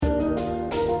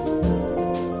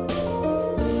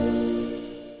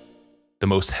the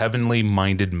most heavenly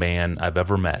minded man I've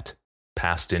ever met,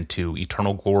 passed into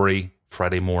eternal glory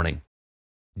Friday morning.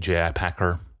 J.I.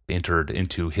 Packer entered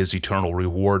into his eternal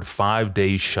reward 5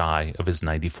 days shy of his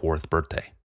 94th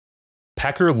birthday.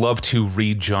 Packer loved to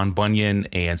read John Bunyan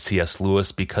and C.S.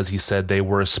 Lewis because he said they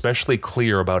were especially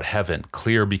clear about heaven,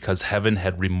 clear because heaven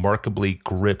had remarkably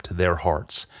gripped their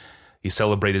hearts. He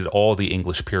celebrated all the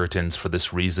English Puritans for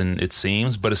this reason, it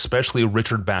seems, but especially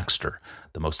Richard Baxter,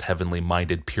 the most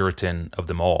heavenly-minded Puritan of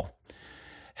them all.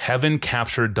 Heaven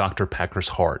captured Dr. Packer's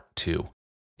heart, too.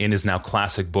 In his now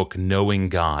classic book, Knowing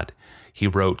God, he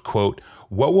wrote, quote,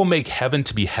 "What will make heaven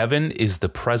to be heaven is the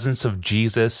presence of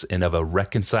Jesus and of a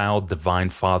reconciled divine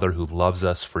Father who loves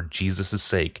us for Jesus'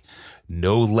 sake,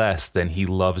 no less than he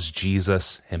loves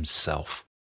Jesus himself.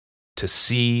 To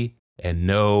see and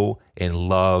know and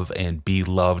love and be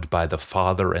loved by the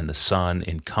Father and the Son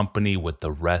in company with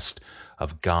the rest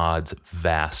of God's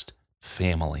vast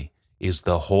family is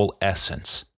the whole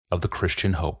essence of the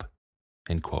Christian hope."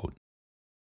 End quote.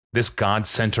 This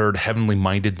God-centered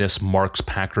heavenly-mindedness marks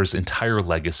Packer's entire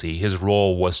legacy. His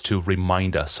role was to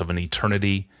remind us of an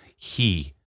eternity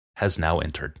he has now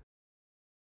entered.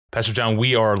 Pastor John,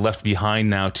 we are left behind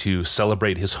now to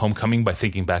celebrate his homecoming by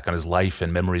thinking back on his life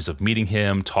and memories of meeting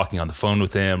him, talking on the phone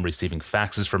with him, receiving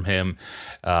faxes from him,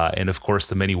 and of course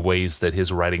the many ways that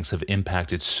his writings have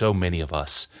impacted so many of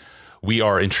us. We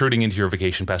are intruding into your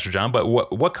vacation, Pastor John, but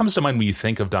what comes to mind when you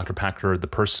think of Dr. Packer, the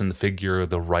person, the figure,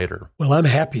 the writer? Well, I'm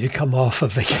happy to come off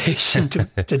of vacation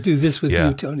to do this with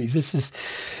you, Tony. This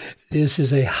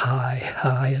is a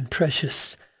high and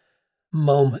precious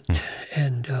moment,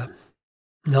 and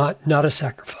not a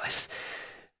sacrifice.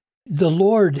 The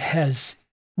Lord has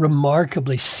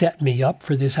remarkably set me up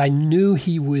for this. I knew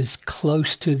he was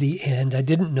close to the end. I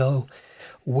didn't know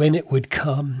when it would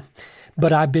come,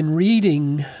 but I've been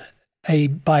reading a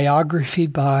biography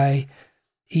by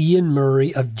Ian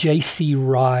Murray of J.C.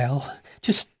 Ryle.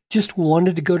 Just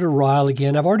wanted to go to Ryle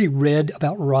again. I've already read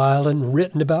about Ryle and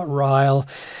written about Ryle,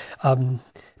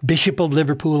 Bishop of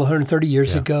Liverpool 130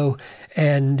 years ago,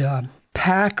 and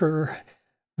Packer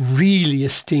really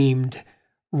esteemed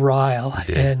Ryle.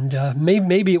 And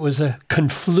maybe it was a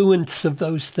confluence of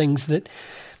those things that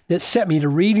set me to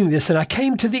reading this. And I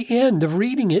came to the end of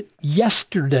reading it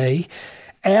yesterday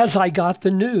as I got the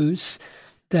news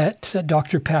that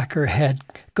Dr. Packer had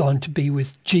gone to be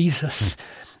with Jesus.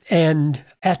 And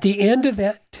at the end of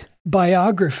that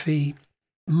biography,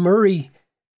 Murray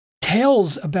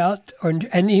tells about,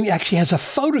 and he actually has a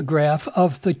photograph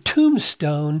of the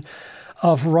tombstone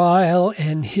of Ryle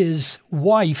and his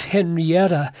wife,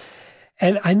 Henrietta.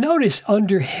 And I noticed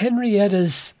under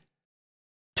Henrietta's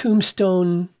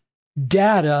tombstone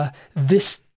data,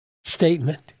 this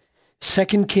statement,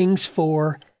 2 Kings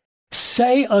 4,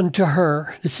 "Say unto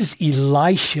her," this is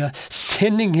Elisha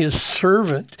sending his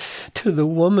servant to the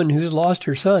woman who lost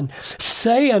her son,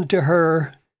 "Say unto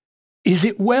her, is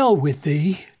it well with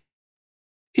thee?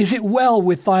 Is it well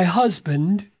with thy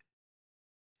husband?"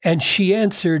 And she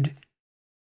answered,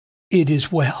 "It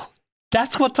is well."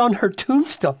 That's what's on her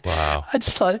tombstone. Wow. I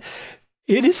just thought,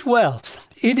 it is well.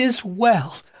 It is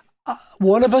well.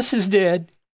 One of us is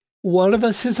dead. One of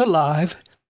us is alive.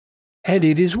 And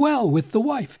it is well with the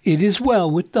wife. It is well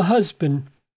with the husband.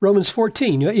 Romans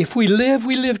 14, if we live,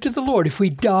 we live to the Lord. If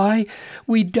we die,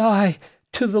 we die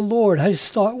to the Lord. I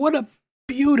just thought, what a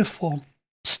beautiful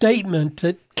statement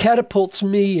that catapults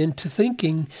me into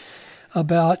thinking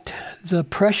about the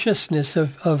preciousness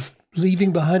of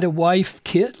leaving behind a wife,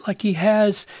 kid, like he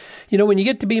has. You know, when you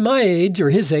get to be my age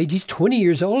or his age, he's 20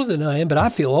 years older than I am, but I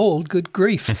feel old, good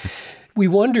grief. We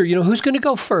wonder, who's going to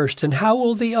go first and how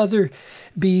will the other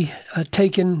be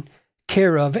taken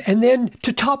care of? And then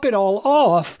to top it all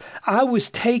off, I was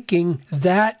taking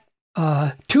that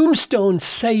tombstone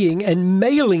saying and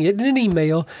mailing it in an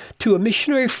email to a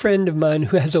missionary friend of mine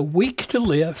who has a week to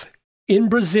live in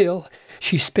Brazil.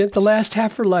 She spent the last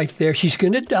half of her life there. She's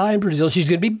going to die in Brazil. She's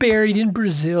going to be buried in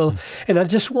Brazil. And I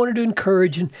just wanted to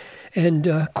encourage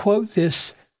and quote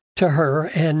this to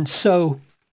her. And so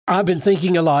I've been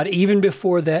thinking a lot, even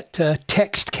before that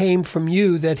text came from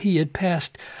you that he had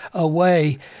passed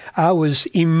away. I was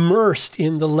immersed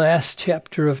in the last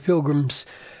chapter of Pilgrim's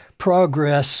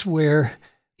Progress, where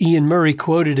Ian Murray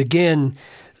quoted again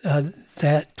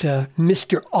that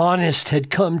Mr. Honest had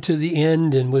come to the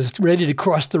end and was ready to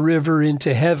cross the river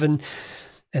into heaven.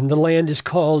 And the land is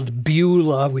called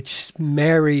Beulah, which is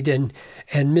married. And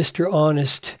Mr.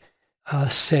 Honest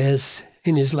says,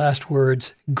 in his last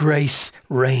words, "Grace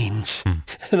reigns."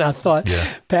 And I thought,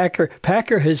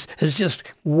 Packer has just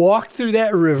walked through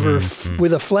that river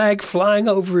with a flag flying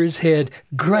over his head.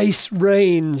 Grace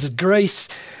reigns. Grace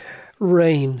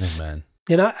reigns. Amen.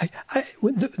 And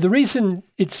the reason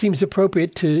it seems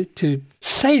appropriate to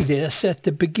say this at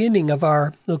the beginning of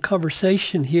our little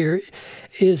conversation here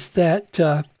is that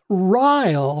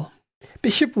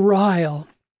Bishop Ryle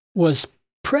was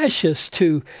precious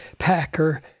to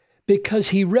Packer because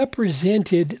he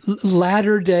represented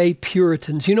latter-day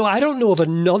Puritans. You know, I don't know of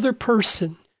another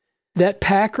person that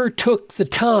Packer took the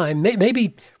time,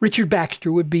 maybe Richard Baxter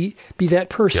would be that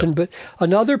person, Yep. but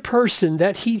another person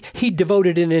that he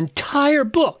devoted an entire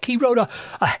book. He wrote a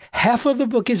half of the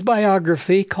book, his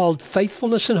biography called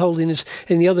Faithfulness and Holiness,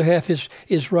 and the other half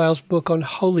is Ryle's book on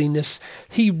holiness.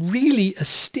 He really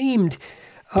esteemed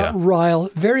Ryle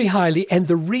very highly, and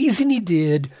the reason he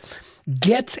did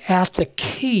gets at the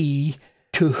key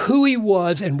to who he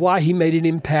was and why he made an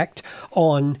impact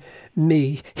on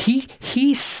me.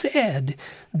 He said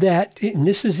that, and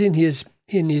this is in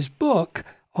his book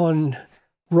on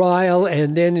Ryle,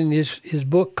 and then in his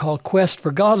book called Quest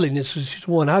for Godliness, which is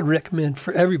one I'd recommend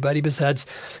for everybody besides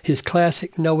his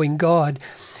classic Knowing God.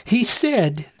 He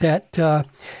said that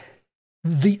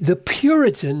the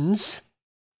Puritans,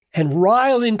 and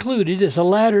Ryle included as a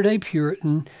latter-day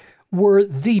Puritan, were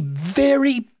the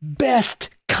very best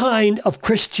kind of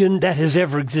Christian that has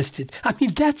ever existed. I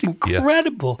mean, that's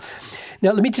incredible.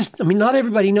 Yeah. Now, not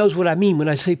everybody knows what I mean when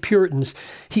I say Puritans.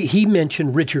 He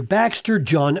mentioned Richard Baxter,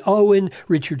 John Owen,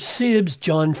 Richard Sibbes,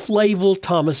 John Flavel,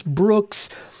 Thomas Brooks,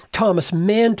 Thomas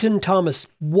Manton, Thomas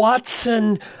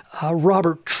Watson,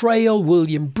 Robert Trail,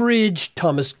 William Bridge,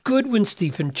 Thomas Goodwin,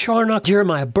 Stephen Charnock,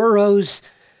 Jeremiah Burroughs,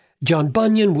 John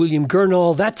Bunyan, William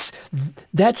Gurnall. That's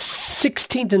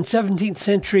 16th and 17th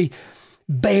century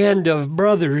band of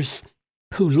brothers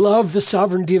who loved the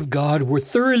sovereignty of God, were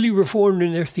thoroughly reformed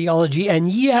in their theology,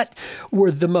 and yet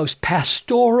were the most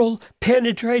pastoral,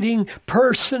 penetrating,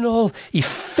 personal,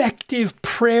 effective,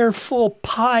 prayerful,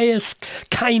 pious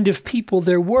kind of people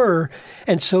there were.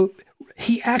 And so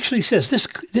he actually says,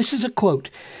 this is a quote,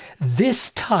 "This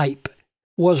type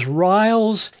was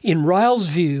in Ryle's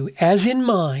view, as in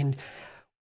mine,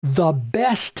 the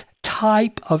best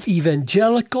type of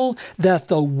evangelical that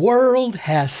the world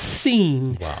has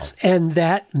seen." Wow. And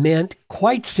that meant,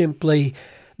 quite simply,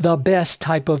 the best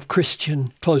type of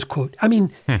Christian, close quote. I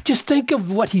mean, just think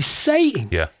of what he's saying.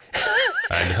 Yeah.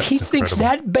 He thinks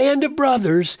that band of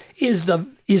brothers is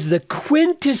the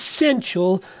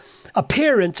quintessential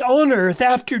appearance on earth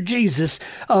after Jesus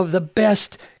of the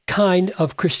best kind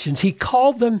of Christians. He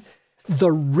called them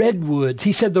the redwoods.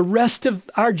 He said the rest of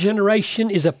our generation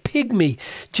is a pygmy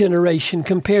generation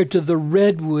compared to the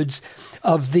redwoods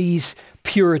of these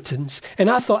Puritans. And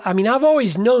I thought, I've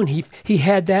always known he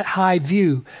had that high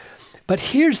view. But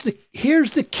here's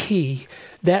the key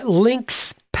that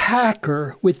links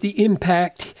Packer with the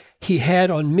impact he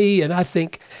had on me, and I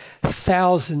think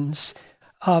thousands.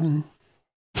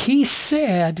 He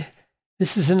said,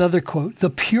 this is another quote, "The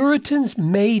Puritans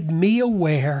made me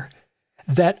aware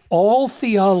that all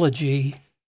theology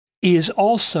is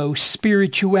also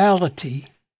spirituality.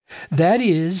 That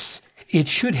is, it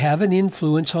should have an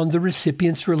influence on the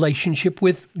recipient's relationship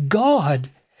with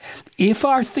God. If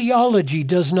our theology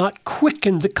does not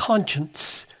quicken the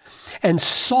conscience and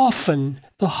soften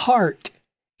the heart,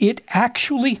 it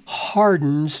actually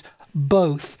hardens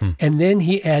both." And then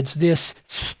he adds this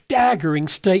staggering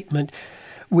statement,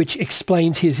 which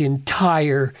explains his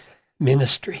entire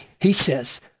ministry. He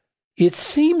says, "It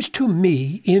seems to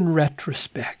me, in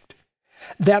retrospect,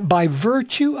 that by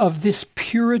virtue of this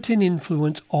Puritan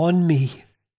influence on me,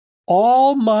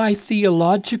 all my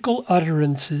theological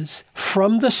utterances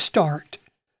from the start,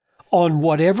 on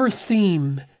whatever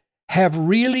theme, have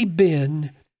really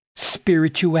been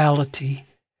spirituality,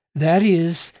 that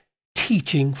is,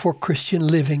 teaching for Christian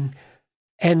living,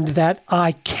 and that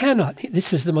I cannot,"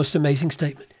 this is the most amazing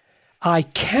statement, "I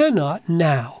cannot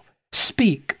now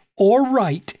speak or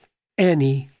write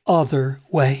any other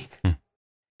way."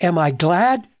 Am I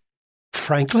glad?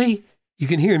 Frankly, you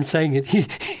can hear him saying it.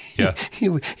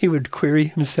 He would query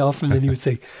himself, and then he would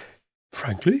say,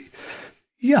 "Frankly,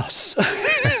 yes."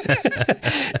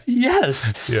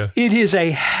 Yes. Yeah. It is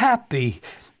a happy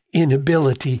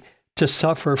inability to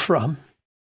suffer from.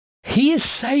 He is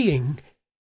saying,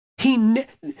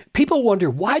 people wonder,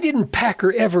 why didn't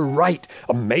Packer ever write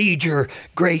a major,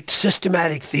 great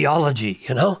systematic theology,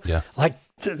 like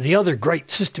the other great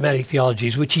systematic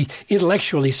theologies, which he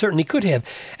intellectually certainly could have.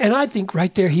 And I think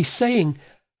right there he's saying,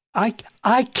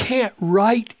 I can't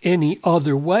write any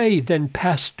other way than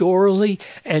pastorally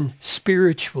and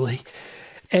spiritually.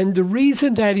 And the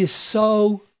reason that is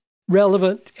so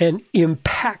relevant and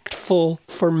impactful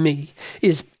for me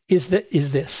is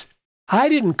this. I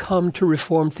didn't come to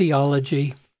Reformed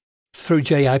theology through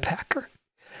J.I. Packer.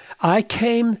 I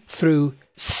came through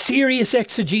serious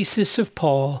exegesis of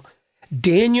Paul,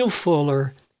 Daniel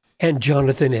Fuller, and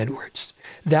Jonathan Edwards.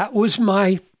 That was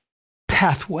my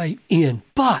pathway in.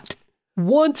 But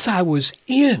once I was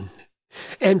in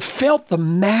and felt the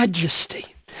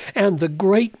majesty and the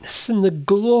greatness and the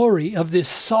glory of this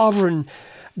sovereign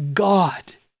God,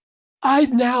 I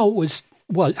was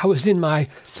in my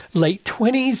late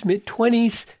 20s,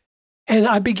 mid-20s, and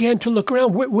I began to look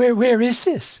around. Where is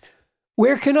this?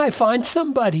 Where can I find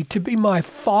somebody to be my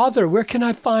father? Where can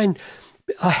I find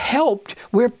a help?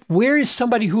 Where is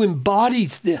somebody who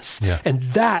embodies this? Yeah. And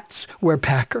that's where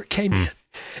Packer came in.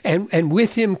 And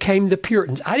with him came the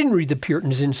Puritans. I didn't read the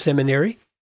Puritans in seminary.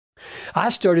 I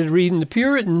started reading the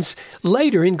Puritans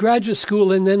later in graduate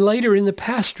school and then later in the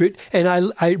pastorate, and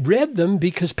I read them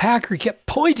because Packer kept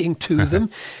pointing to them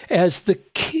as the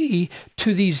key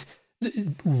to these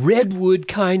redwood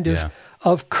kind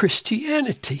of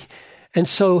Christianity. And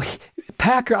so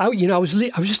Packer, I was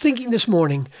just thinking this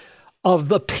morning of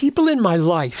the people in my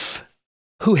life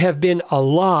who have been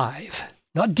alive,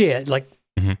 not dead, like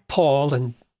Paul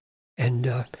and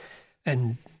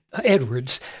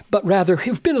Edwards, but rather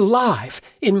who've been alive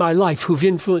in my life, who've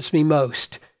influenced me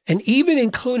most. And even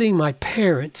including my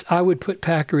parents, I would put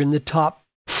Packer in the top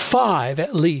 5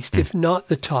 at least, if not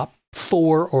the top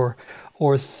 4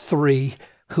 or 3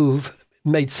 who've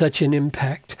made such an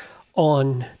impact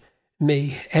on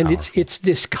me. And it's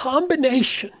this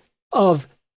combination of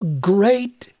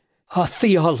great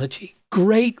theology,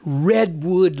 great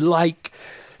redwood-like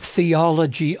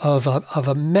theology of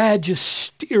a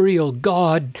magisterial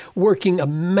God working a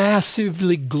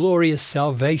massively glorious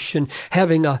salvation,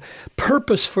 having a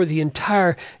purpose for the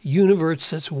entire universe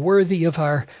that's worthy of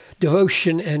our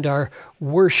devotion and our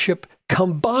worship,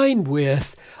 combined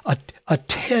with a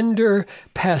tender,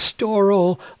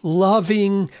 pastoral,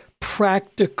 loving,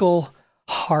 practical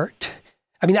heart.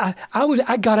 I mean,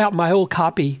 I got out my old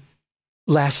copy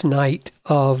last night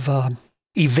of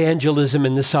Evangelism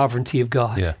and the Sovereignty of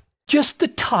God. Yeah. Just the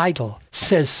title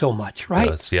says so much, right?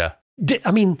 It does, yeah.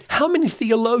 I mean, how many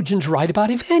theologians write about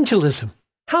evangelism?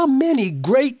 How many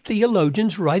great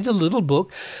theologians write a little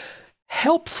book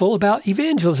helpful about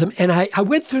evangelism? And I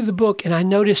went through the book and I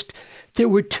noticed there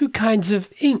were 2 kinds of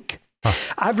ink. Huh.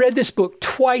 I've read this book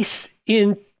twice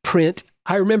in print.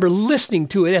 I remember listening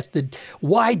to it at the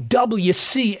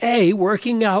YWCA,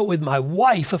 working out with my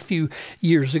wife a few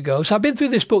years ago. So I've been through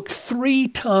this book 3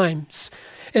 times.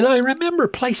 And I remember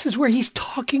places where he's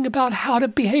talking about how to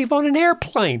behave on an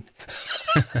airplane.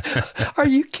 Are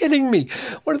you kidding me?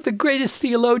 One of the greatest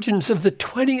theologians of the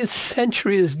 20th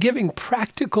century is giving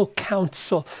practical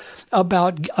counsel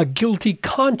about a guilty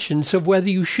conscience of whether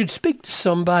you should speak to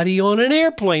somebody on an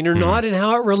airplane or not, and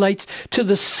how it relates to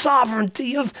the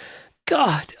sovereignty of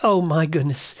God. Oh, my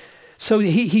goodness. So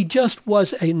he just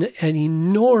was an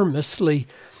enormously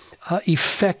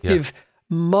effective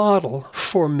model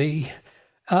for me.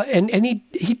 And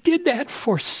he did that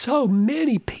for so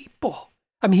many people.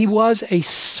 I mean, he was a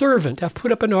servant. I've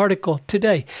put up an article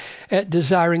today at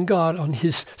Desiring God on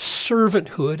his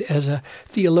servanthood as a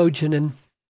theologian. And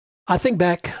I think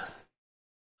back,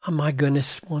 oh my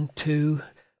goodness, 1, 2.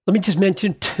 Let me just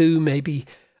mention 2 maybe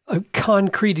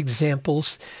concrete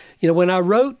examples. You know, when I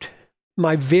wrote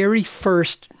my very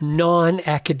first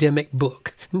non-academic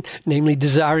book, namely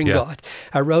Desiring God,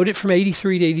 I wrote it from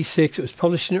 83 to 86. It was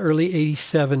published in early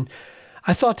 87.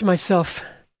 I thought to myself,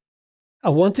 I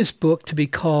want this book to be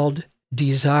called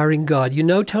Desiring God. You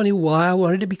know, Tony, why I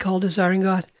wanted it to be called Desiring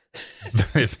God?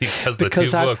 because the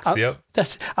 2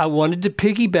 books, I wanted to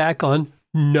piggyback on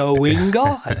Knowing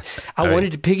God. I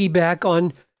wanted to piggyback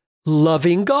on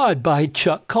Loving God by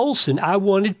Chuck Colson. I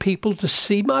wanted people to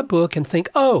see my book and think,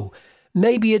 oh,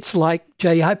 maybe it's like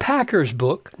J.I. Packer's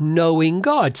book, Knowing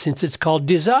God, since it's called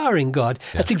Desiring God.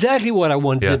 Yeah. That's exactly what I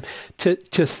wanted them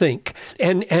to think.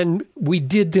 And we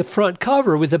did the front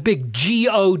cover with a big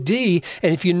G-O-D.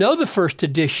 And if you know the first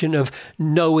edition of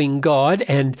Knowing God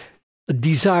and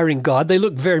Desiring God, they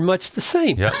look very much the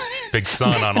same. Yeah, big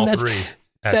sun on all 3.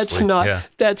 That's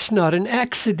not an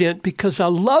accident, because I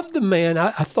love the man.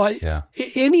 I thought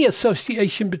any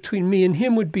association between me and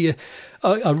him would be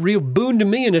a real boon to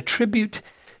me and a tribute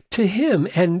to him.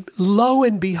 And lo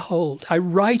and behold, I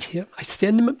write him. I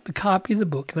send him a copy of the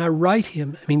book, and I write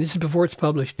him. I mean, this is before it's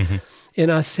published.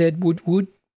 And I said, would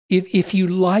if you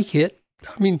like it,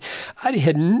 I mean, I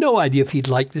had no idea if he'd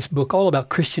like this book, all about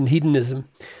Christian hedonism.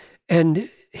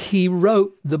 And he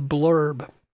wrote the blurb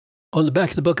on the back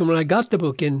of the book. And when I got the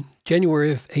book in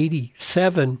January of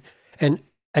 87 and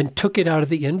took it out of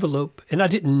the envelope, and I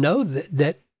didn't know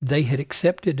that they had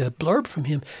accepted a blurb from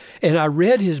him. And I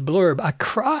read his blurb. I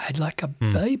cried like a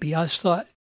baby. I just thought,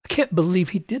 I can't believe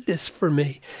he did this for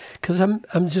me, because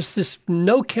I'm just this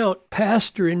no-count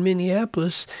pastor in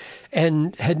Minneapolis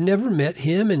and had never met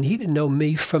him, and he didn't know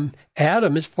me from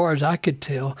Adam as far as I could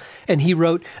tell. And he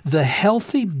wrote, "The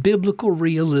healthy biblical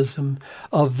realism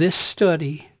of this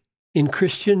study in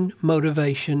Christian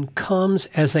motivation comes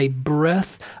as a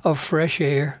breath of fresh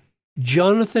air.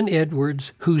 Jonathan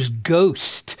Edwards, whose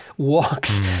ghost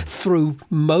walks through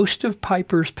most of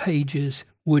Piper's pages,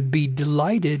 would be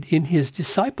delighted in his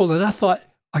disciple." And I thought,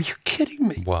 are you kidding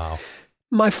me? Wow.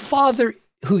 My father,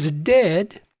 who's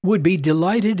dead, would be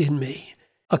delighted in me.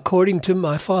 According to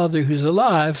my father, who's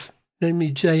alive,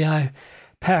 namely J.I.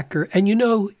 Packer. And you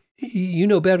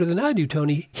know better than I do,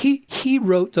 Tony, he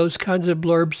wrote those kinds of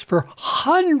blurbs for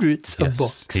hundreds of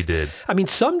books. He did. I mean,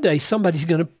 someday somebody's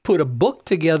going to put a book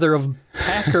together of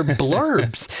Packer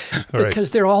blurbs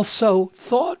because they're all so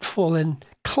thoughtful and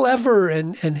clever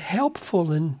and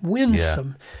helpful and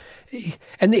winsome. Yeah.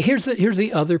 And here's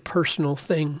the other personal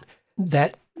thing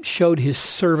that showed his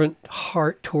servant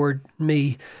heart toward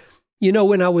me. You know,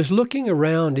 when I was looking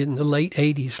around in the late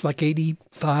 80s, like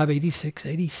 85, 86,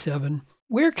 87,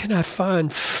 where can I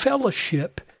find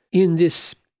fellowship in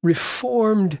this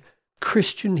reformed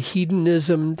Christian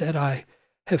hedonism that I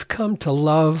have come to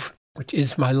love, which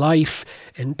is my life?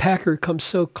 And Packer comes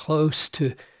so close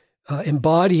to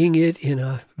embodying it in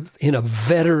a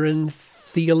veteran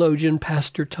theologian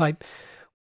pastor type.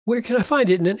 Where can I find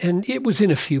it? And it was in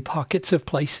a few pockets of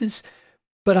places,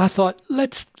 but I thought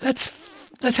let's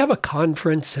have a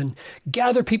conference and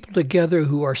gather people together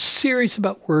who are serious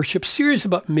about worship, serious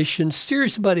about mission,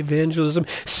 serious about evangelism,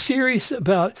 serious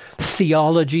about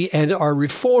theology, and are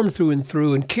reformed through and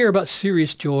through, and care about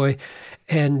serious joy.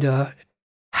 And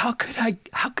how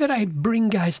could I bring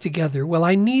guys together? Well,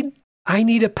 I need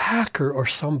a Packer or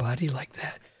somebody like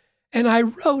that. And I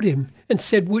wrote him and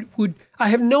said, would I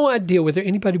have no idea whether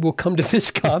anybody will come to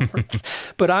this conference,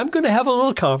 but I'm going to have a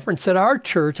little conference at our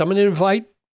church. I'm going to invite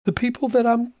the people that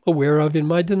I'm aware of in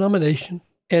my denomination,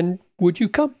 and would you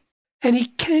come? And he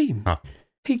came. Huh.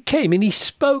 He came, and he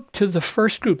spoke to the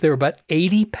first group. There were about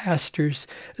 80 pastors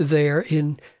there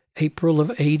in April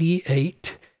of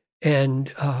 88,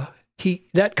 and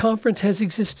that conference has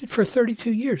existed for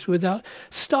 32 years without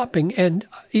stopping, and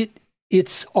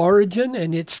its origin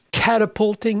and its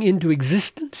catapulting into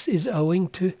existence is owing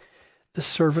to the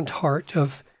servant heart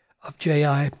of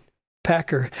J.I.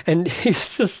 Packer. And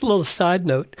it's just a little side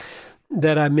note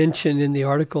that I mentioned in the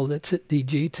article that's at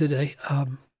DG today.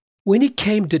 When he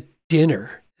came to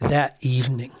dinner that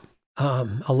evening,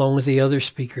 along with the other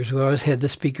speakers, we always had the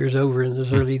speakers over in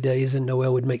those early days, and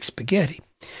Noelle would make spaghetti.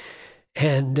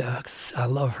 And I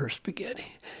love her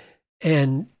spaghetti.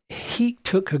 And he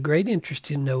took a great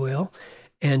interest in Noelle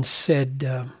and said,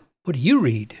 "What do you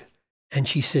read?" And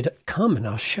she said, "Come and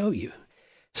I'll show you."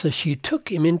 So she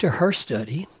took him into her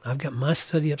study. I've got my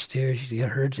study upstairs. She's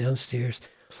got hers downstairs.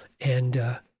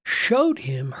 And showed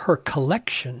him her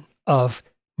collection of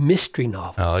mystery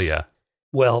novels. Oh, yeah.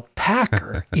 Well,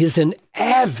 Packer is an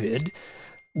avid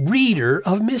reader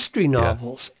of mystery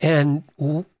novels. Yeah. And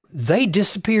they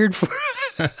disappeared for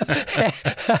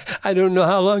I don't know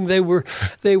how long they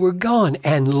were gone.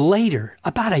 And later,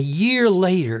 about a year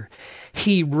later,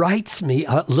 he writes me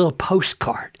a little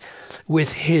postcard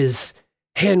with his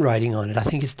handwriting on it. I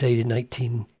think it's dated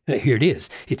here it is.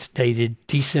 It's dated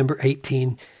December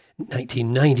 18,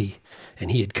 1990.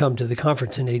 And he had come to the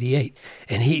conference in 88.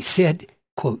 And he said,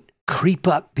 quote, "Creep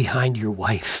up behind your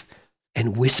wife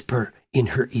and whisper in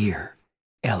her ear,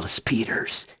 Ellis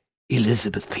Peters,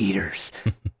 Elizabeth Peters,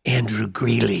 Andrew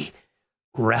Greeley,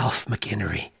 Ralph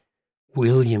McInnery,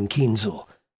 William Kienzle,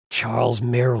 Charles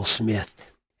Merrill Smith,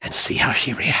 and see how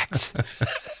she reacts."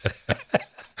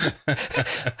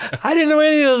 I didn't know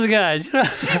any of those guys.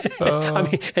 I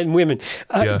mean, and women.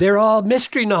 They're all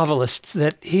mystery novelists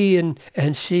that he and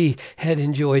she had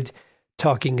enjoyed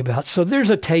talking about. So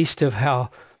there's a taste of how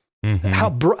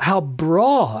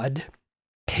broad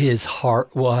his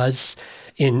heart was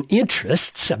in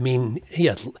interests. I mean, he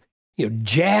had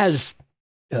jazz.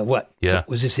 What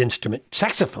was his instrument?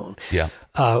 Saxophone. Yeah,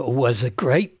 was a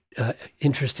great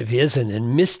interest of his,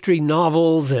 and mystery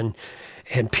novels and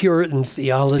Puritan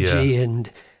theology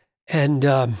and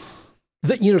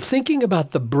thinking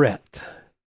about the breadth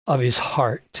of his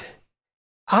heart.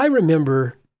 I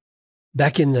remember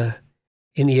back in the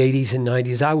 80s and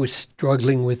 90s, I was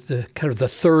struggling with the kind of the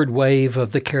third wave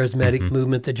of the charismatic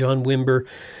movement, the John Wimber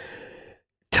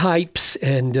types,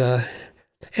 and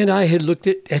And I had looked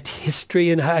at history,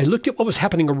 and I looked at what was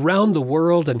happening around the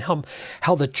world and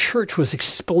how the church was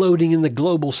exploding in the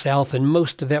global south, and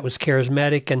most of that was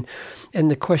charismatic.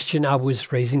 And the question I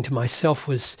was raising to myself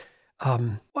was,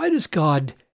 why does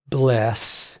God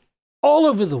bless all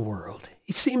over the world?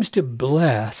 He seems to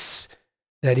bless,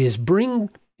 that is,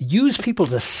 use people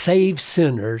to save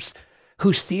sinners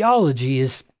whose theology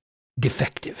is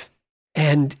defective.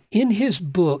 And in his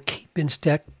book, Keep in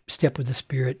Step with the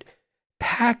Spirit,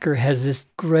 Packer has this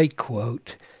great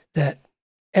quote that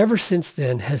ever since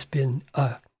then has been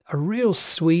a real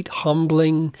sweet,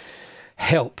 humbling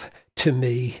help to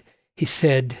me. He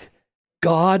said,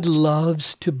 God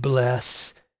loves to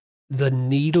bless the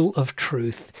needle of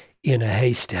truth in a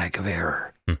haystack of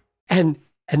error. And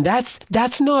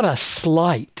that's not a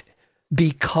slight,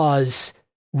 because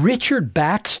Richard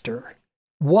Baxter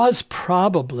was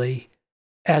probably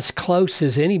as close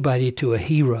as anybody to a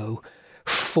hero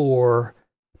for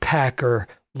Packer,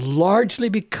 largely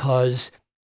because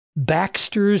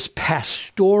Baxter's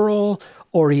pastoral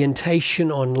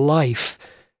orientation on life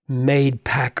made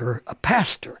Packer a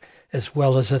pastor as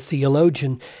well as a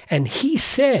theologian. And he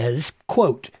says,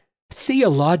 quote,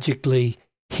 theologically,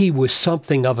 he was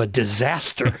something of a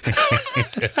disaster.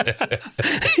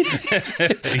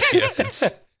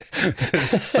 Yes.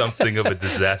 It's something of a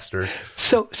disaster.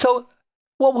 So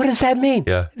what does that mean?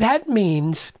 Yeah. That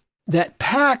means that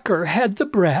Packer had the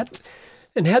breadth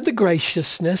and had the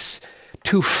graciousness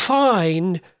to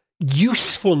find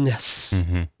usefulness,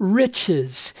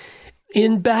 riches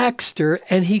in Baxter,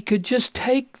 and he could just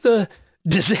take the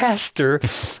disaster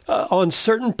on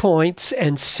certain points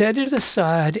and set it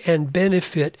aside and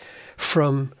benefit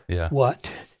from what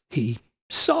he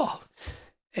saw.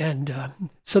 And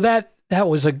so that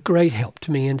was a great help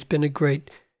to me, and it's been a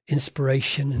great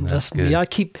inspiration and lesson to me. I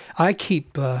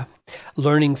keep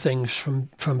learning things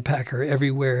from Packer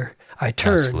everywhere I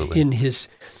turn. Absolutely. In his,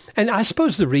 and I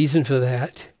suppose the reason for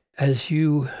that, as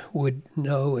you would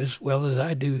know as well as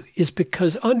I do, is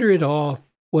because under it all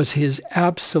was his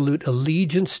absolute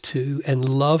allegiance to and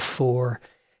love for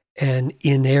an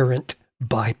inerrant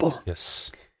Bible.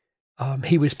 Yes.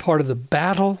 He was part of the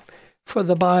battle for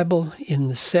the Bible in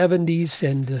the 70s,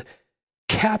 and the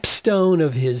capstone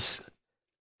of his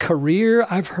career,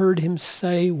 I've heard him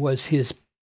say, was his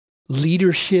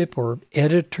leadership or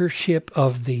editorship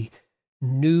of the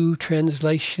new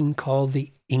translation called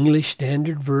the English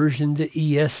Standard Version, the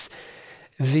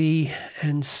ESV.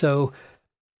 And so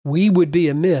we would be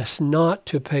amiss not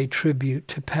to pay tribute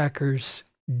to Packer's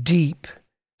deep,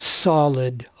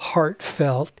 solid,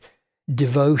 heartfelt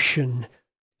devotion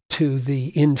to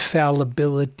the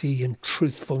infallibility and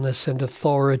truthfulness and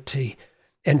authority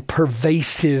and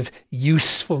pervasive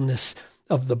usefulness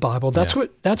of the Bible. That's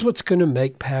what's going to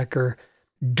make Packer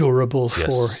durable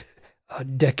for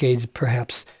decades,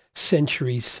 perhaps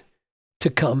centuries to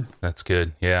come. That's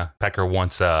good. Yeah. Packer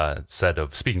once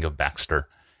said speaking of Baxter,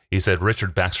 he said,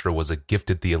 Richard Baxter was a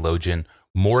gifted theologian,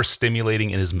 more stimulating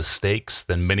in his mistakes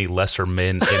than many lesser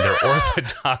men in their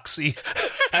orthodoxy.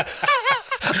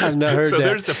 I've not heard that. So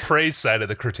there's the praise side of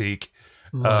the critique.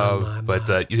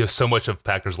 But so much of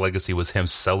Packer's legacy was him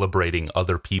celebrating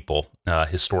other people,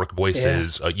 historic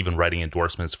voices, even writing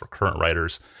endorsements for current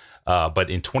writers. But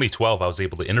in 2012, I was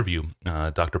able to interview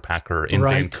Dr. Packer in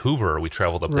Vancouver. We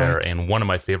traveled up there, and one of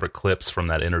my favorite clips from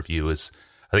that interview is,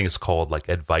 I think it's called like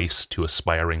Advice to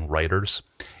Aspiring Writers.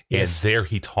 Yes. And there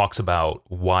he talks about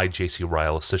why J.C.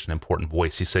 Ryle is such an important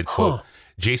voice. He said, quote,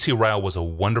 J.C. Ryle was a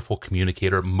wonderful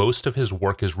communicator. Most of his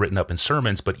work is written up in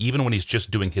sermons, but even when he's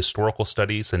just doing historical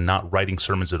studies and not writing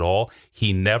sermons at all,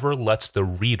 he never lets the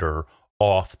reader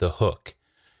off the hook.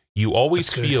 You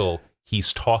always feel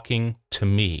he's talking to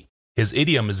me. His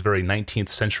idiom is very 19th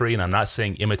century, and I'm not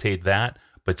saying imitate that,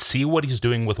 but see what he's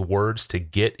doing with words to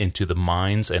get into the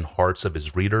minds and hearts of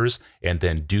his readers, and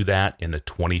then do that in the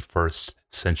 21st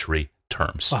century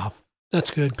terms. Wow. That's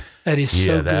good. That is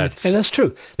so good. And that's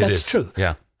true. That's true.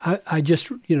 Yeah. I just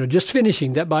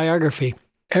finishing that biography,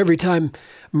 every time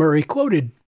Murray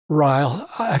quoted Ryle,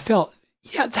 I felt,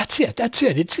 that's it. That's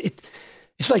it.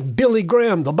 It's like Billy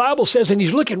Graham. The Bible says, and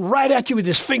he's looking right at you with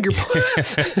his finger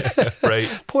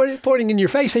right. pointing in your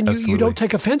face, and you don't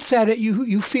take offense at it.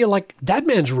 You feel like that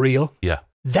man's real. Yeah.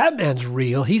 That man's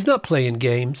real. He's not playing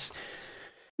games.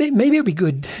 Maybe it'd be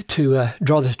good to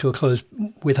draw this to a close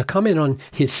with a comment on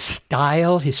his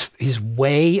style, his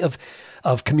way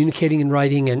of communicating and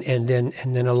writing, and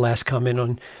then a last comment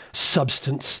on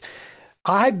substance.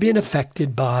 I've been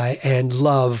affected by and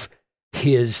love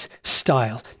his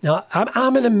style. Now,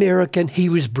 I'm an American. He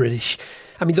was British.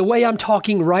 I mean, the way I'm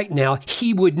talking right now,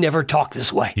 he would never talk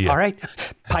this way, all right?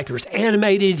 Piper's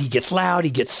animated, he gets loud,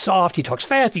 he gets soft, he talks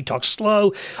fast, he talks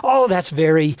slow. All of that's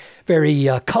very, very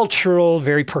cultural,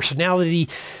 very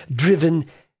personality-driven.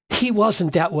 He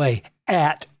wasn't that way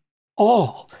at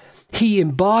all. He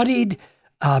embodied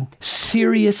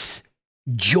serious,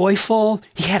 joyful.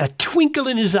 He had a twinkle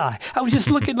in his eye. I was just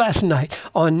looking last night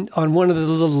on one of the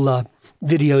little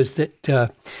videos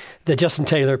that Justin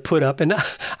Taylor put up, and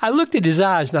I looked at his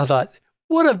eyes and I thought,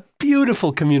 what a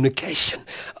beautiful communication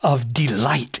of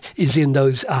delight is in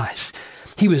those eyes.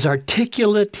 He was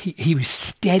articulate, he was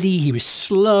steady, he was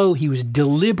slow, he was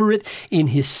deliberate in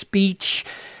his speech.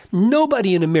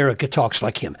 Nobody in America talks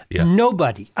like him. Yeah.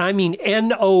 Nobody. I mean,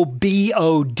 Nobody.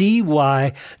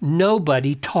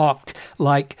 Nobody talked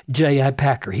like J.I.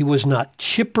 Packer. He was not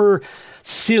chipper,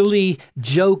 silly,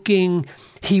 joking.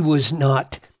 He was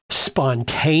not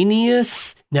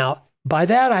spontaneous. Now, by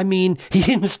that I mean he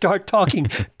didn't start talking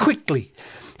quickly.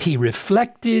 He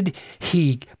reflected,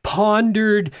 he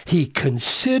pondered, he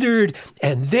considered,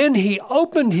 and then he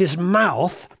opened his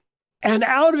mouth. And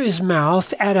out of his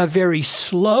mouth, at a very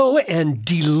slow and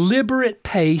deliberate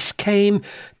pace, came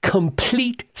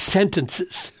complete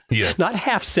sentences. Yes. Not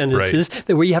half sentences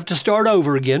where you have to start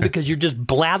over again because you're just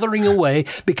blathering away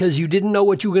because you didn't know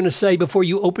what you were going to say before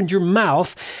you opened your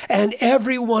mouth. And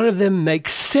every one of them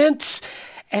makes sense.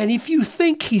 And if you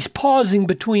think he's pausing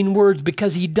between words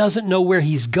because he doesn't know where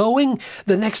he's going,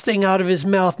 the next thing out of his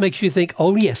mouth makes you think,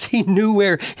 oh, yes, he knew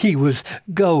where he was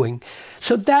going.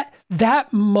 So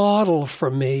that model for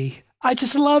me, I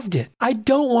just loved it. I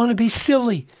don't want to be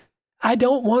silly. I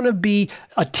don't want to be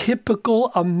a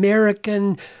typical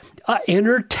American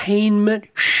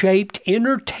entertainment-shaped,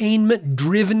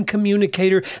 entertainment-driven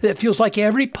communicator that feels like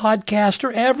every podcast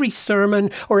or every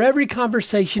sermon or every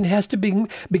conversation has to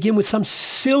begin with some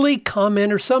silly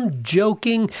comment or some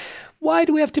joking. Why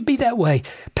do we have to be that way?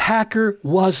 Packer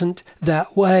wasn't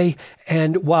that way.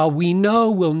 And while we know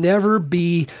we'll never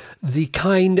be the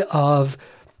kind of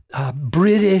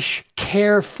British,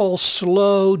 careful,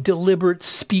 slow, deliberate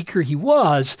speaker he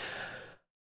was,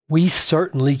 we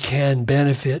certainly can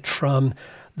benefit from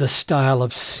the style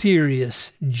of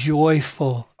serious,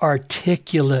 joyful,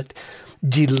 articulate,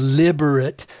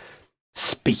 deliberate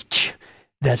speech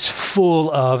that's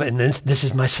full of, and this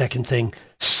is my second thing,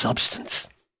 substance.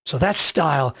 So that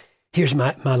style, here's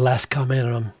my last comment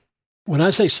on. When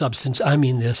I say substance, I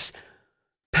mean this.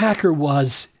 Packer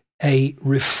was a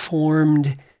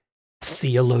reformed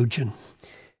theologian.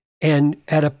 And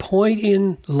at a point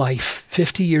in life,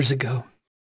 50 years ago,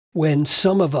 when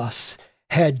some of us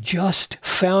had just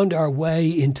found our way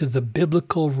into the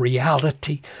biblical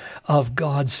reality of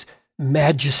God's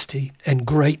majesty and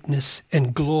greatness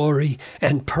and glory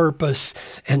and purpose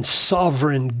and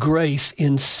sovereign grace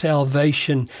in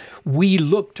salvation, we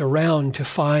looked around to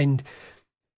find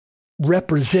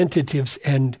representatives,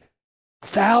 and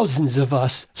thousands of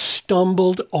us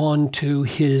stumbled onto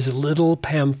his little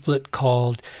pamphlet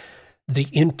called The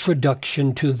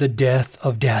Introduction to the Death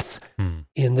of Death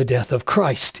in the Death of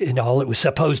Christ. And all it was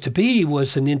supposed to be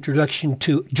was an introduction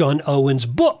to John Owen's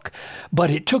book,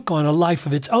 but it took on a life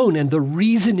of its own. And the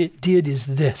reason it did is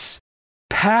this.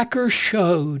 Packer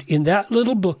showed in that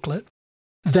little booklet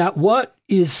that what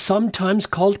is sometimes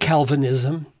called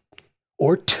Calvinism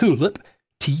or TULIP,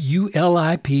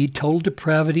 T-U-L-I-P, total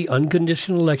depravity,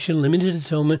 unconditional election, limited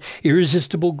atonement,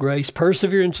 irresistible grace,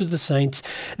 perseverance of the saints,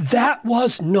 that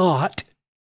was not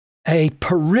a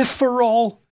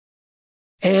peripheral,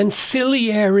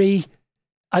 ancillary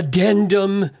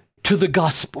addendum to the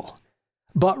gospel,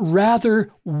 but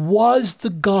rather was the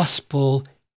gospel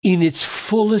in its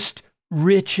fullest,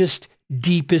 richest,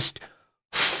 deepest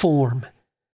form.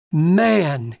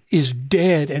 Man is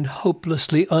dead and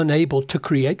hopelessly unable to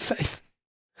create faith.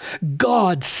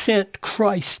 God sent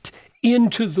Christ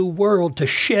into the world to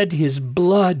shed his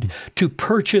blood to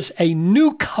purchase a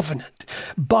new covenant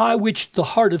by which the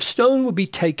heart of stone would be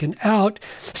taken out,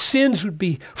 sins would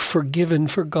be forgiven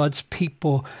for God's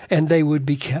people, and they would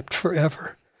be kept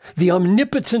forever. The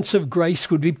omnipotence of grace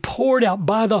would be poured out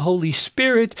by the Holy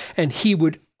Spirit, and he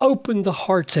would open the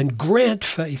hearts and grant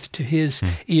faith to his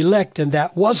elect. And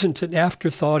that wasn't an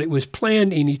afterthought. It was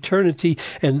planned in eternity.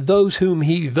 And those whom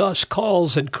he thus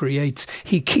calls and creates,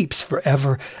 he keeps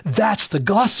forever. That's the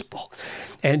gospel.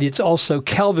 And it's also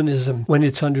Calvinism when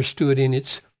it's understood in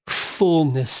its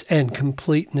fullness and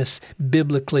completeness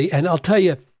biblically. And I'll tell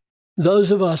you,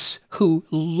 those of us who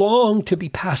long to be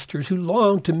pastors, who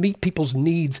long to meet people's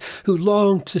needs, who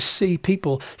long to see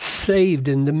people saved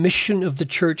and the mission of the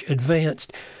church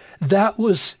advanced, that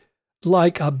was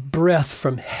like a breath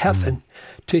from heaven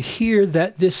to hear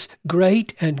that this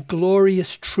great and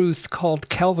glorious truth called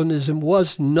Calvinism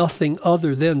was nothing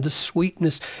other than the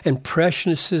sweetness and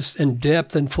preciousness and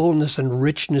depth and fullness and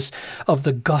richness of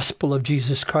the gospel of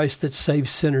Jesus Christ that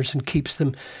saves sinners and keeps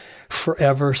them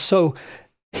forever. So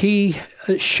he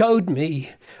showed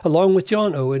me, along with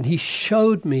John Owen, he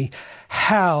showed me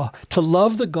how to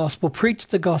love the gospel, preach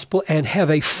the gospel, and have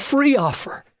a free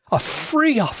offer. A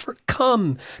free offer.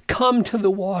 Come to the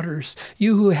waters.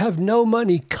 You who have no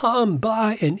money, come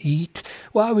buy and eat.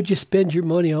 Why would you spend your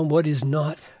money on what is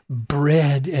not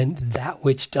bread and that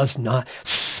which does not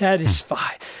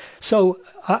satisfy? So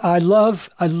I love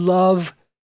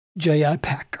J.I.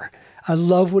 Packer. I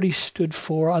love what he stood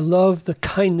for. I love the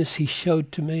kindness he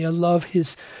showed to me. I love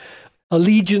his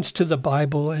allegiance to the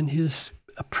Bible and his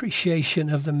appreciation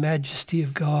of the majesty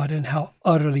of God and how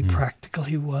utterly practical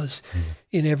he was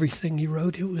in everything he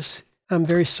wrote. I'm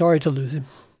very sorry to lose him.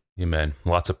 Amen.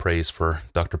 Lots of praise for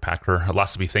Dr. Packer.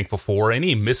 Lots to be thankful for.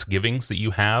 Any misgivings that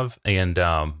you have? And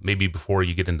maybe before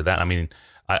you get into that, I mean,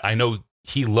 I know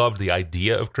he loved the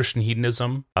idea of Christian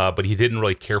hedonism, but he didn't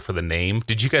really care for the name.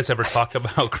 Did you guys ever talk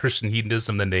about Christian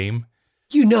hedonism, the name?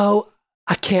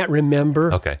 I can't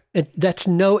remember. Okay. That's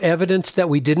no evidence that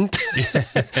we didn't.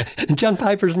 John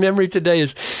Piper's memory today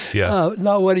is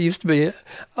not what it used to be.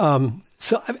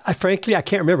 So I frankly, I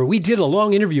can't remember. We did a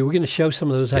long interview. We're going to show some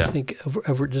of those, I think,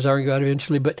 over Desiring God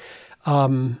eventually. But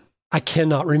I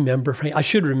cannot remember. I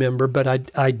should remember, but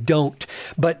I don't.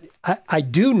 But I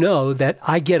do know that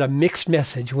I get a mixed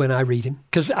message when I read him.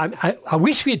 Because I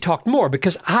wish we had talked more,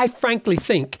 because I frankly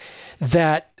think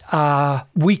that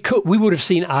we would have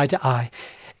seen eye to eye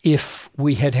if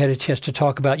we had a chance to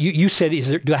talk about. You said,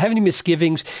 do I have any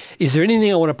misgivings? Is there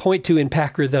anything I want to point to in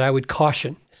Packer that I would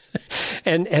caution?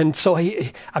 And so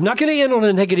I'm not going to end on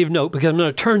a negative note, because I'm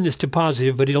going to turn this to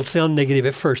positive, but it'll sound negative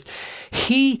at first.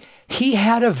 He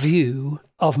had a view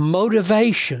of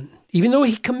motivation, even though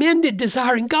he commended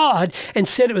Desiring God and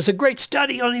said it was a great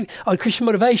study on Christian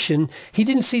motivation. He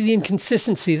didn't see the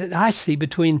inconsistency that I see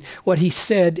between what he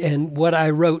said and what I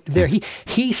wrote there.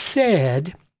 He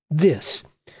said this: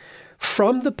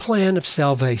 from the plan of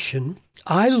salvation,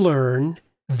 I learn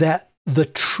that the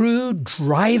true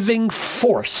driving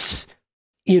force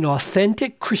in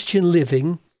authentic Christian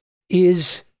living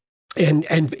is, and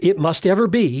it must ever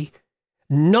be,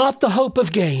 not the hope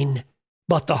of gain,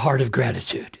 but the heart of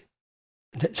gratitude.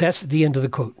 That's the end of the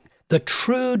quote. The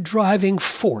true driving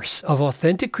force of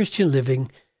authentic Christian living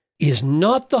is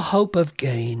not the hope of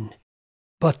gain,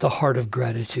 but the heart of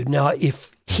gratitude. Now,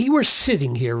 if he were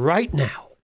sitting here right now,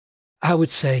 I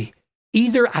would say,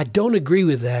 either I don't agree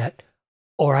with that,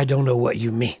 or I don't know what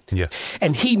you mean. Yeah.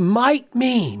 And he might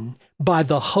mean by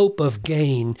the hope of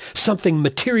gain something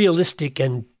materialistic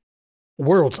and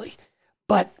worldly.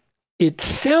 But it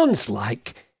sounds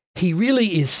like he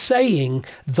really is saying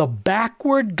the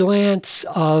backward glance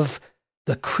of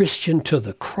the Christian to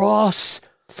the cross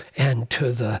and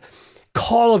to the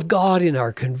call of God in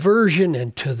our conversion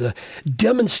and to the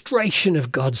demonstration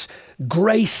of God's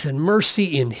grace and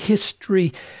mercy in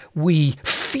history. We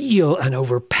feel an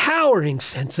overpowering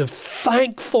sense of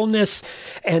thankfulness,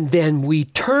 and then we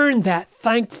turn that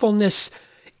thankfulness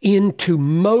into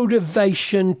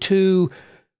motivation to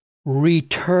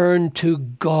return to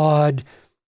God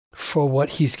for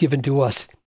what he's given to us.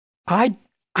 I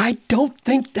don't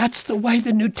think that's the way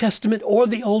the New Testament or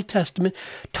the Old Testament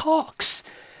talks.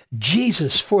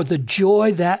 Jesus, for the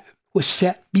joy that was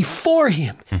set before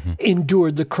him,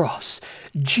 endured the cross.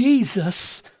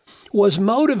 Jesus was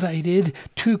motivated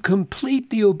to complete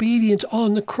the obedience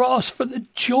on the cross for the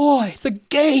joy, the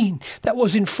gain that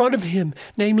was in front of him,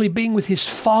 namely being with his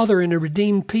Father in a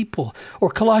redeemed people. Or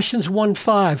Colossians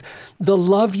 1:5, the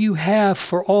love you have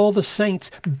for all the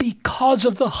saints because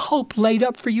of the hope laid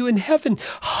up for you in heaven.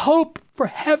 Hope for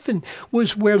heaven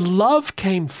was where love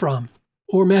came from.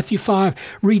 Or Matthew 5,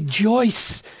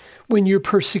 rejoice when you're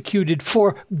persecuted,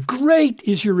 for great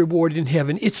is your reward in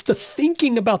heaven. It's the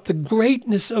thinking about the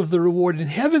greatness of the reward in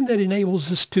heaven that enables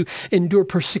us to endure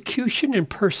persecution and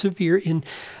persevere in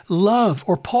love.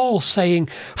 Or Paul saying,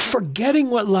 forgetting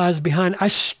what lies behind, I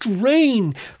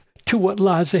strain to what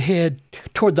lies ahead,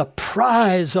 toward the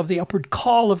prize of the upward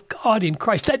call of God in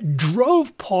Christ. That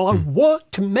drove Paul. I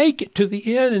want to make it to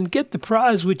the end and get the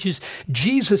prize, which is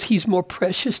Jesus. He's more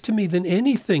precious to me than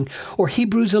anything. Or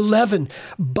Hebrews 11,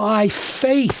 by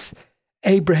faith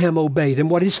Abraham obeyed. And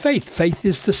what is faith? Faith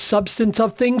is the substance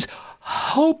of things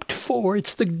hoped for.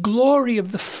 It's the glory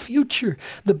of the future,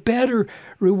 the better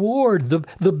reward,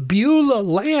 the Beulah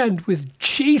land with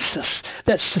Jesus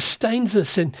that sustains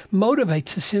us and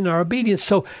motivates us in our obedience.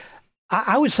 So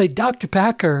I would say Dr.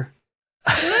 Packer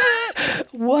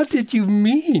what did you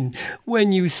mean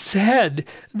when you said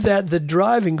that the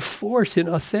driving force in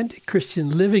authentic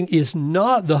Christian living is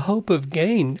not the hope of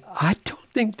gain? I don't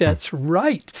think that's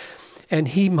right. And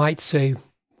he might say,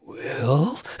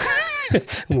 well,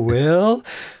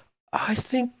 I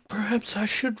think perhaps I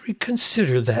should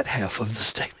reconsider that half of the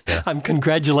statement. Yeah. I'm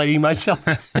congratulating myself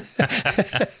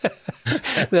that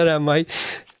I might.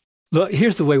 Look,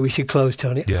 here's the way we should close,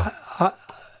 Tony. Yeah.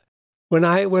 When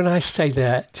I say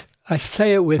that, I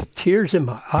say it with tears in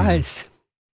my eyes.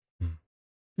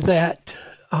 That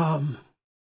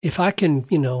if I can,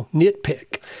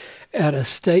 nitpick at a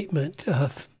statement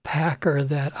of Packer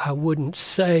that I wouldn't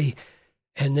say,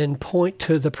 and then point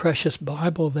to the precious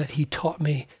Bible that he taught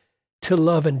me to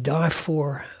love and die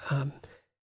for,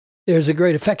 there's a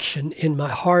great affection in my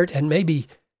heart, and maybe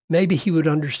he would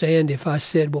understand if I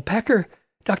said, well, Packer,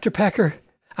 Dr. Packer,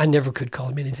 I never could call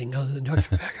him anything other than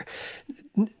Dr. Packer.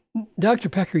 Dr.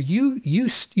 Packer,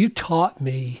 you taught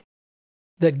me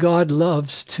that God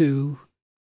loves to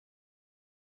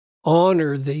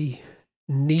honor the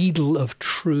needle of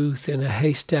truth in a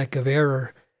haystack of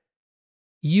error.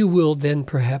 You will then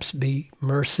perhaps be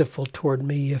merciful toward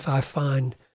me if I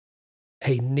find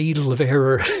a needle of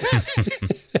error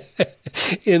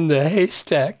in the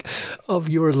haystack of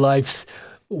your life's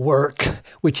work,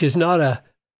 which is not a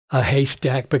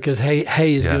haystack, because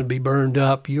hay is going to be burned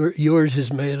up. Yours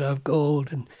is made of gold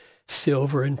and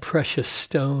silver and precious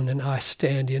stone, and I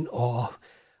stand in awe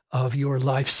of your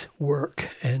life's work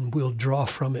and will draw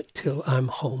from it till I'm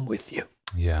home with you.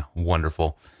 Yeah,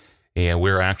 wonderful. And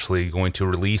we're actually going to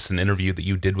release an interview that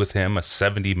you did with him, a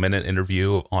 70-minute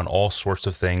interview on all sorts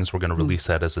of things. We're going to release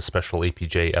that as a special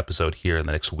APJ episode here in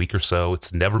the next week or so.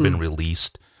 It's never been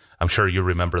released. I'm sure you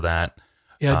remember that.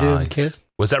 Yeah, I do.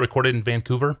 Was that recorded in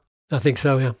Vancouver? I think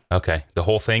so, yeah. Okay. The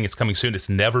whole thing, it's coming soon. It's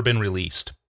never been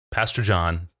released. Pastor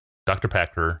John, Dr.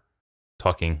 Packer,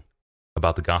 talking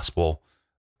about the gospel,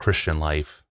 Christian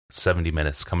life, 70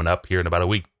 minutes coming up here in about a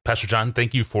week. Pastor John,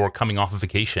 thank you for coming off of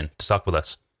vacation to talk with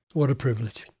us. What a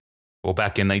privilege. Well,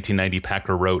 back in 1990,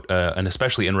 Packer wrote an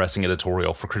especially interesting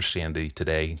editorial for Christianity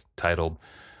Today titled,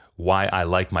 Why I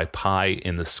Like My Pie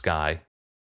in the Sky.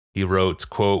 He wrote,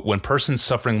 quote, when persons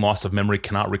suffering loss of memory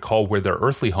cannot recall where their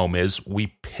earthly home is,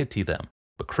 we pity them.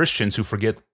 But Christians who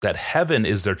forget that heaven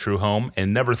is their true home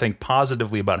and never think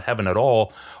positively about heaven at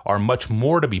all are much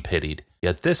more to be pitied.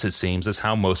 Yet this, it seems, is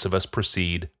how most of us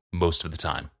proceed most of the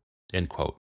time. End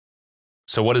quote.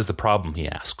 So what is the problem, he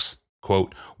asks.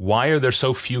 Quote, why are there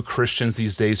so few Christians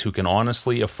these days who can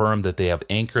honestly affirm that they have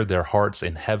anchored their hearts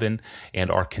in heaven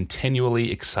and are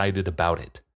continually excited about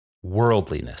it?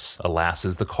 Worldliness, alas,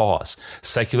 is the cause.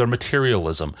 Secular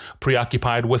materialism,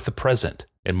 preoccupied with the present,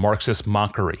 and Marxist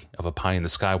mockery of a pie in the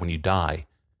sky when you die,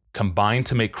 combine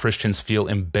to make Christians feel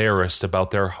embarrassed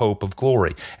about their hope of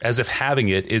glory, as if having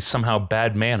it is somehow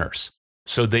bad manners.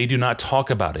 So they do not talk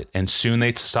about it, and soon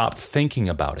they stop thinking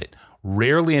about it.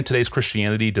 Rarely in today's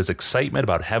Christianity does excitement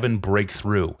about heaven break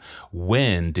through.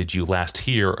 When did you last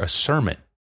hear a sermon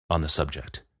on the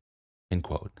subject? End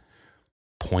quote.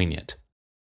 Poignant.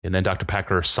 And then Dr.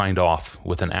 Packer signed off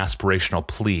with an aspirational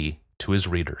plea to his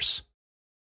readers.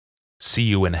 See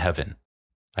you in heaven,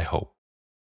 I hope.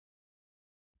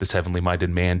 This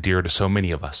heavenly-minded man, dear to so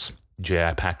many of us,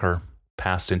 J.I. Packer,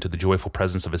 passed into the joyful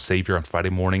presence of his Savior on Friday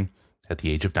morning at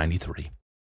the age of 93.